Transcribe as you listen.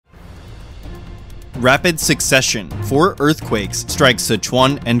Rapid succession. 4 earthquakes strike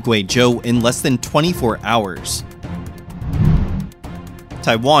Sichuan and Guizhou in less than 24 hours.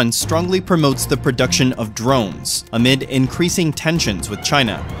 Taiwan strongly promotes the production of drones amid increasing tensions with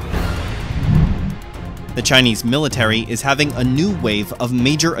China. The Chinese military is having a new wave of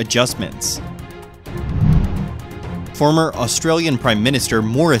major adjustments. Former Australian Prime Minister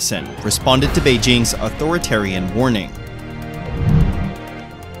Morrison responded to Beijing's authoritarian warning.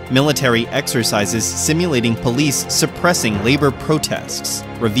 Military exercises simulating police suppressing labor protests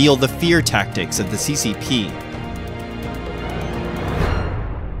reveal the fear tactics of the CCP.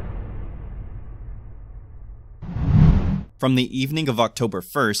 From the evening of October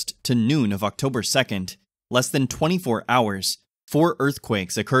 1st to noon of October 2nd, less than 24 hours, 4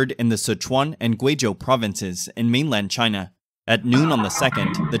 earthquakes occurred in the Sichuan and Guizhou provinces in mainland China. At noon on the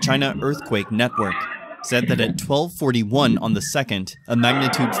 2nd, the China Earthquake Network said that at 12:41 on the 2nd, a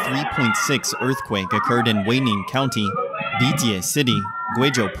magnitude 3.6 earthquake occurred in Weining County, Beijing City,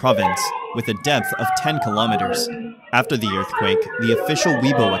 Guizhou Province, with a depth of 10 kilometers. After the earthquake, the official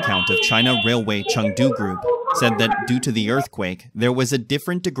Weibo account of China Railway Chengdu Group said that due to the earthquake, there was a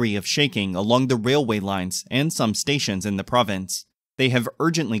different degree of shaking along the railway lines and some stations in the province. They have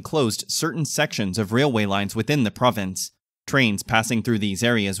urgently closed certain sections of railway lines within the province. Trains passing through these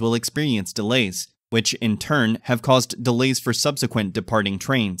areas will experience delays, which in turn have caused delays for subsequent departing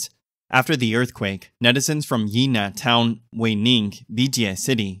trains. After the earthquake, netizens from Yina Town, Weining, Beijing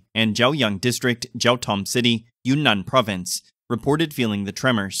City, and Jiaoyang District, Jiaotom City, Yunnan Province, reported feeling the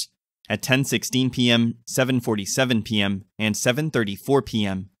tremors. At 10:16 p.m., 7:47 p.m., and 7:34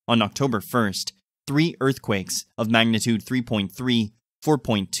 p.m. on October 1st, 3 earthquakes of magnitude 3.3,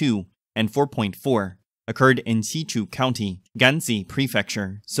 4.2, and 4.4 occurred in Sichuan County, Ganzi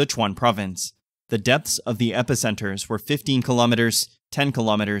Prefecture, Sichuan Province. The depths of the epicenters were 15 kilometers, 10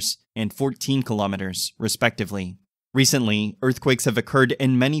 kilometers, and 14 kilometers, respectively. Recently, earthquakes have occurred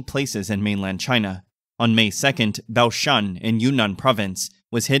in many places in mainland China. On May 2nd, Baoshan in Yunnan Province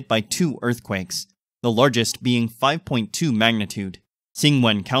was hit by 2 earthquakes, the largest being 5.2 magnitude.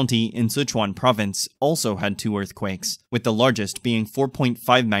 Xingwen County in Sichuan Province also had 2 earthquakes, with the largest being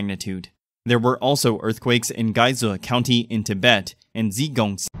 4.5 magnitude. There were also earthquakes in Guizhou County in Tibet and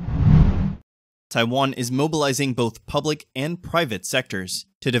Zhejiang. Taiwan is mobilizing both public and private sectors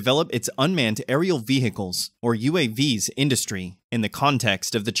to develop its unmanned aerial vehicles, or UAVs, industry in the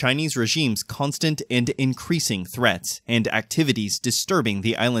context of the Chinese regime's constant and increasing threats and activities disturbing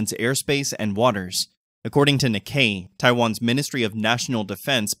the island's airspace and waters. According to Nikkei, Taiwan's Ministry of National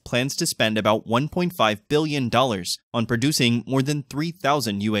Defense plans to spend about $1.5 billion on producing more than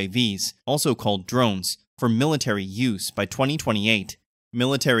 3,000 UAVs, also called drones, for military use by 2028.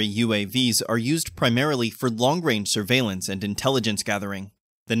 Military UAVs are used primarily for long-range surveillance and intelligence gathering.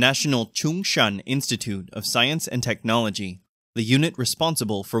 The National Chung-Shan Institute of Science and Technology, the unit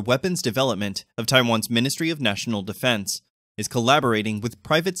responsible for weapons development of Taiwan's Ministry of National Defense, is collaborating with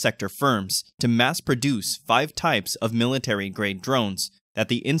private sector firms to mass-produce 5 types of military-grade drones that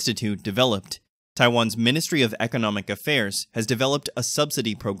the institute developed. Taiwan's Ministry of Economic Affairs has developed a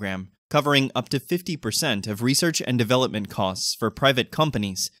subsidy program covering up to 50% of research and development costs for private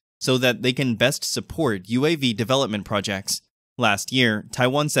companies so that they can best support UAV development projects. Last year,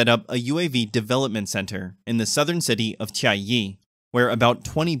 Taiwan set up a UAV development center in the southern city of Chiayi, where about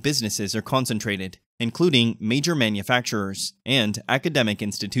 20 businesses are concentrated, including major manufacturers and academic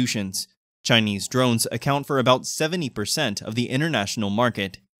institutions. Chinese drones account for about 70% of the international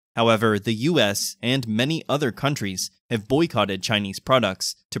market. However, the US and many other countries have boycotted Chinese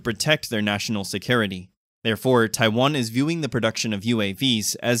products to protect their national security. Therefore, Taiwan is viewing the production of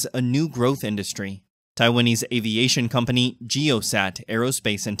UAVs as a new growth industry. Taiwanese aviation company Geosat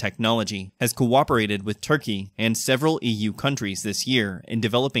Aerospace and Technology has cooperated with Turkey and several EU countries this year in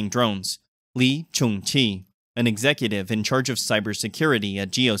developing drones. Li Chongqi, an executive in charge of cybersecurity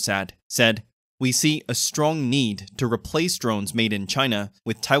at Geosat, said, "We see a strong need to replace drones made in China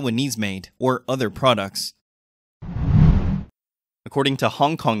with Taiwanese-made or other products." According to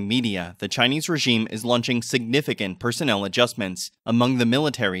Hong Kong media, the Chinese regime is launching significant personnel adjustments among the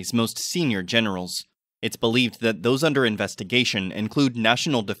military's most senior generals. It's believed that those under investigation include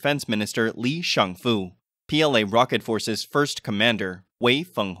National Defense Minister Li Shangfu, PLA Rocket Force's first commander, Wei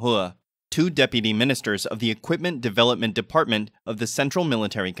Fenghe, 2 deputy ministers of the Equipment Development Department of the Central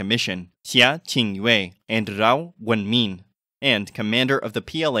Military Commission, Xia Qingyue and Rao Wenmin, and commander of the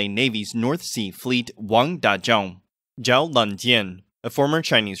PLA Navy's North Sea Fleet Wang Dazhao. Zhao Lanjian, a former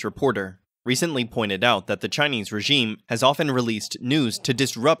Chinese reporter, recently pointed out that the Chinese regime has often released news to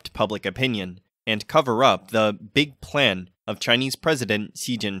disrupt public opinion and cover up the big plan of Chinese President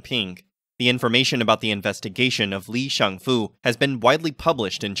Xi Jinping. The information about the investigation of Li Shangfu has been widely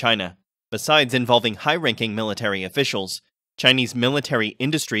published in China. Besides involving high-ranking military officials, Chinese military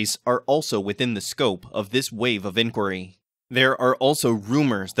industries are also within the scope of this wave of inquiry. There are also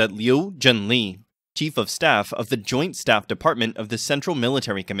rumors that Liu Zhenli, Chief of Staff of the Joint Staff Department of the Central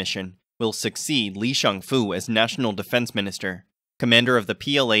Military Commission, will succeed Li Shangfu as National Defense Minister. Commander of the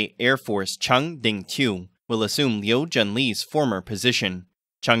PLA Air Force Chang Ding-qiu will assume Liu Zhenli's former position.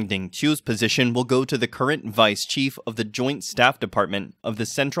 Chang Ding-qiu's position will go to the current Vice Chief of the Joint Staff Department of the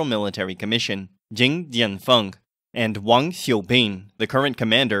Central Military Commission, Jing Dianfeng, and Wang Xiaobin, the current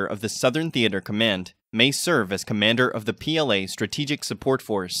commander of the Southern Theater Command, may serve as commander of the PLA Strategic Support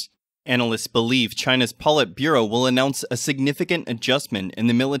Force. Analysts believe China's Politburo will announce a significant adjustment in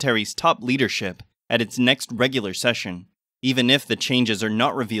the military's top leadership at its next regular session. Even if the changes are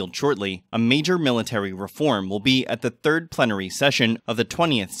not revealed shortly, a major military reform will be at the third plenary session of the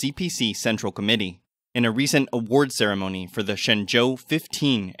 20th CPC Central Committee. In a recent award ceremony for the Shenzhou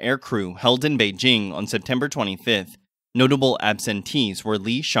 15 aircrew held in Beijing on September 25th, notable absentees were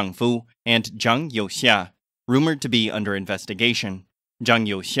Li Shangfu and Zhang Youxia, rumored to be under investigation. Zhang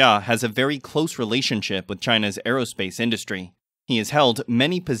Youxia has a very close relationship with China's aerospace industry. He has held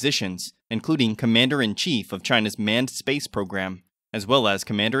many positions, including Commander-in-Chief of China's Manned Space Program, as well as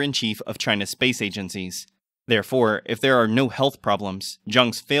Commander-in-Chief of China's space agencies. Therefore, if there are no health problems,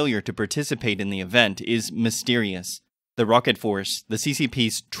 Zhang's failure to participate in the event is mysterious. The Rocket Force, the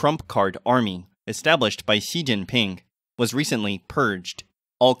CCP's trump card army, established by Xi Jinping, was recently purged.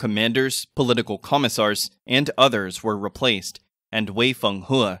 All commanders, political commissars, and others were replaced, and Wei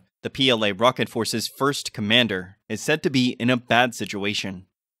Fenghua, the PLA Rocket Force's first commander, is said to be in a bad situation.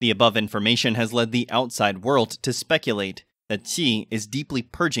 The above information has led the outside world to speculate that Xi is deeply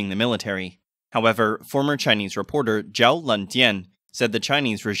purging the military. However, former Chinese reporter Zhao Lanjian said the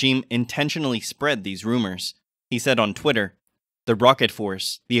Chinese regime intentionally spread these rumors. He said on Twitter, "The Rocket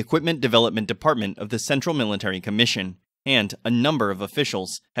Force, the Equipment Development Department of the Central Military Commission, and a number of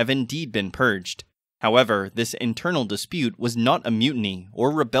officials have indeed been purged. However, this internal dispute was not a mutiny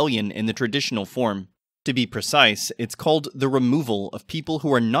or rebellion in the traditional form. To be precise, it's called the removal of people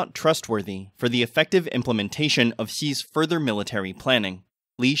who are not trustworthy for the effective implementation of Xi's further military planning.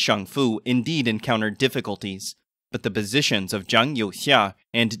 Li Shangfu indeed encountered difficulties, but the positions of Zhang Youxia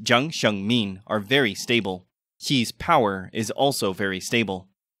and Jiang Shengmin are very stable. Xi's power is also very stable."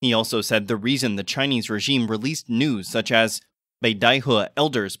 He also said the reason the Chinese regime released news such as Beidaihe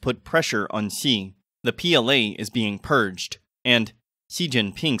elders put pressure on Xi, the PLA is being purged, and Xi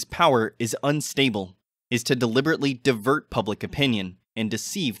Jinping's power is unstable, is to deliberately divert public opinion and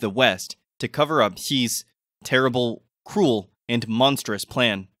deceive the West to cover up Xi's terrible, cruel, and monstrous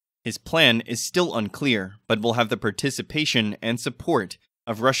plan. His plan is still unclear, but will have the participation and support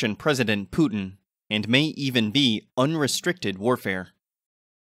of Russian President Putin, and may even be unrestricted warfare.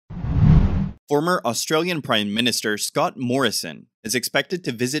 Former Australian Prime Minister Scott Morrison is expected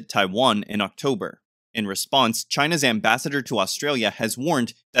to visit Taiwan in October. In response, China's ambassador to Australia has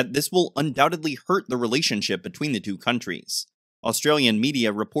warned that this will undoubtedly hurt the relationship between the two countries. Australian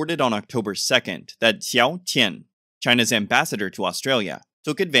media reported on October 2nd that Xiao Tian, China's ambassador to Australia,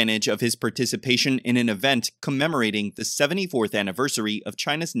 took advantage of his participation in an event commemorating the 74th anniversary of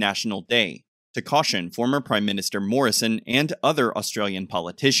China's National Day to caution former Prime Minister Morrison and other Australian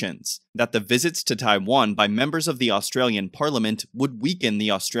politicians that the visits to Taiwan by members of the Australian Parliament would weaken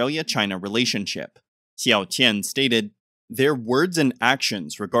the Australia-China relationship. Xiao Tian stated, "Their words and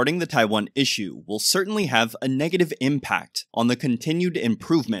actions regarding the Taiwan issue will certainly have a negative impact on the continued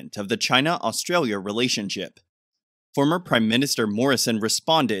improvement of the China-Australia relationship." Former Prime Minister Morrison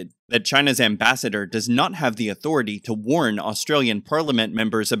responded that China's ambassador does not have the authority to warn Australian Parliament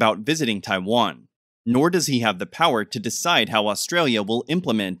members about visiting Taiwan, nor does he have the power to decide how Australia will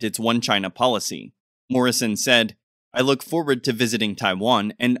implement its One China policy. Morrison said, "I look forward to visiting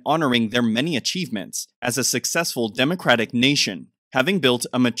Taiwan and honoring their many achievements as a successful democratic nation, having built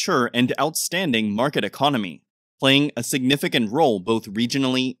a mature and outstanding market economy, playing a significant role both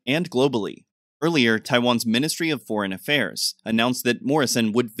regionally and globally." Earlier, Taiwan's Ministry of Foreign Affairs announced that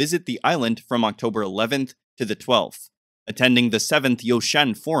Morrison would visit the island from October 11th to the 12th, attending the 7th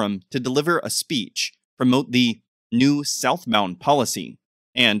Yoshan Forum to deliver a speech, promote the new southbound policy,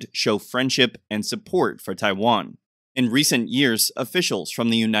 and show friendship and support for Taiwan. In recent years, officials from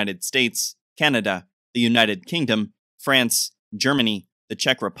the United States, Canada, the United Kingdom, France, Germany, the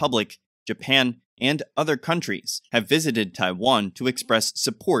Czech Republic, Japan, and other countries have visited Taiwan to express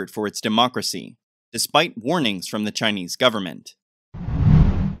support for its democracy, despite warnings from the Chinese government.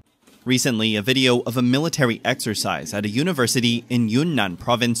 Recently, a video of a military exercise at a university in Yunnan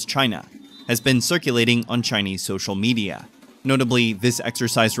province, China, has been circulating on Chinese social media. Notably, this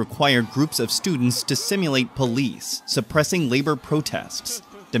exercise required groups of students to simulate police, suppressing labor protests,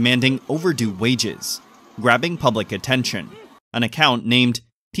 demanding overdue wages, grabbing public attention. An account named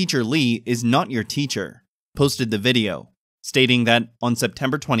 "Teacher Lee is not your teacher" posted the video, stating that on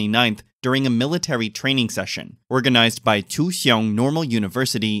September 29th, during a military training session organized by Chuxiong Normal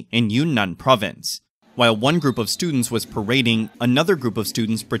University in Yunnan Province, while one group of students was parading, another group of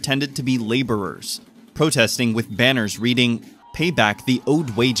students pretended to be laborers, protesting with banners reading, "Pay back the owed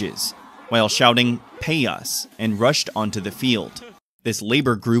wages," while shouting, "Pay us," and rushed onto the field. This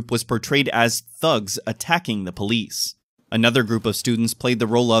labor group was portrayed as thugs attacking the police. Another group of students played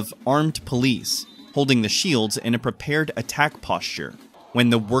the role of armed police, holding the shields in a prepared attack posture.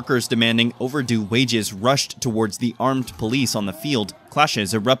 When the workers demanding overdue wages rushed towards the armed police on the field,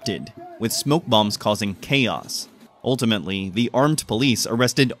 clashes erupted, with smoke bombs causing chaos. Ultimately, the armed police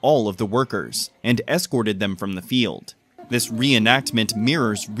arrested all of the workers and escorted them from the field. This reenactment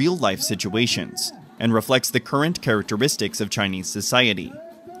mirrors real-life situations and reflects the current characteristics of Chinese society.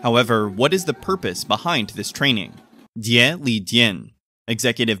 However, what is the purpose behind this training? Die Lidian,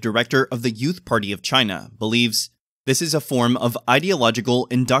 executive director of the Youth Party of China, believes this is a form of ideological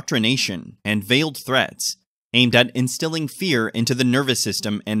indoctrination and veiled threats aimed at instilling fear into the nervous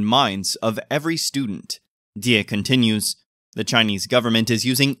system and minds of every student. Die continues, "The Chinese government is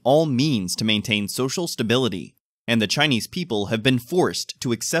using all means to maintain social stability, and the Chinese people have been forced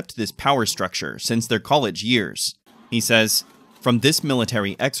to accept this power structure since their college years." He says, "From this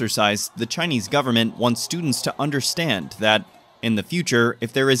military exercise, the Chinese government wants students to understand that, in the future,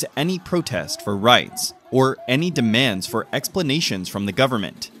 if there is any protest for rights, or any demands for explanations from the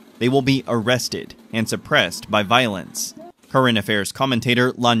government, they will be arrested and suppressed by violence." Current affairs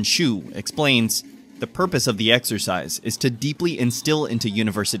commentator Lan Shu explains, "The purpose of the exercise is to deeply instill into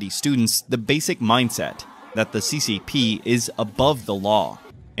university students the basic mindset that the CCP is above the law."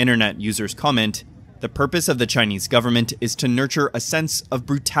 Internet users comment, "The purpose of the Chinese government is to nurture a sense of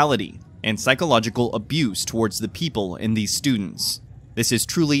brutality and psychological abuse towards the people in these students. This is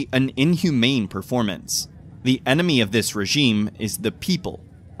truly an inhumane performance. The enemy of this regime is the people.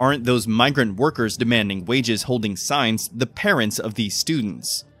 Aren't those migrant workers demanding wages holding signs the parents of these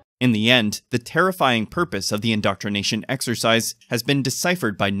students?" In the end, the terrifying purpose of the indoctrination exercise has been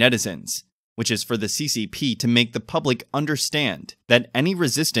deciphered by netizens, which is for the CCP to make the public understand that any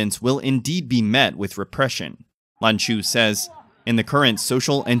resistance will indeed be met with repression. Lan Shu says, "In the current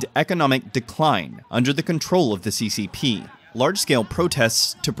social and economic decline under the control of the CCP, large-scale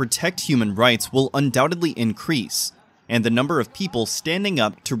protests to protect human rights will undoubtedly increase, and the number of people standing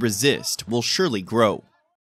up to resist will surely grow."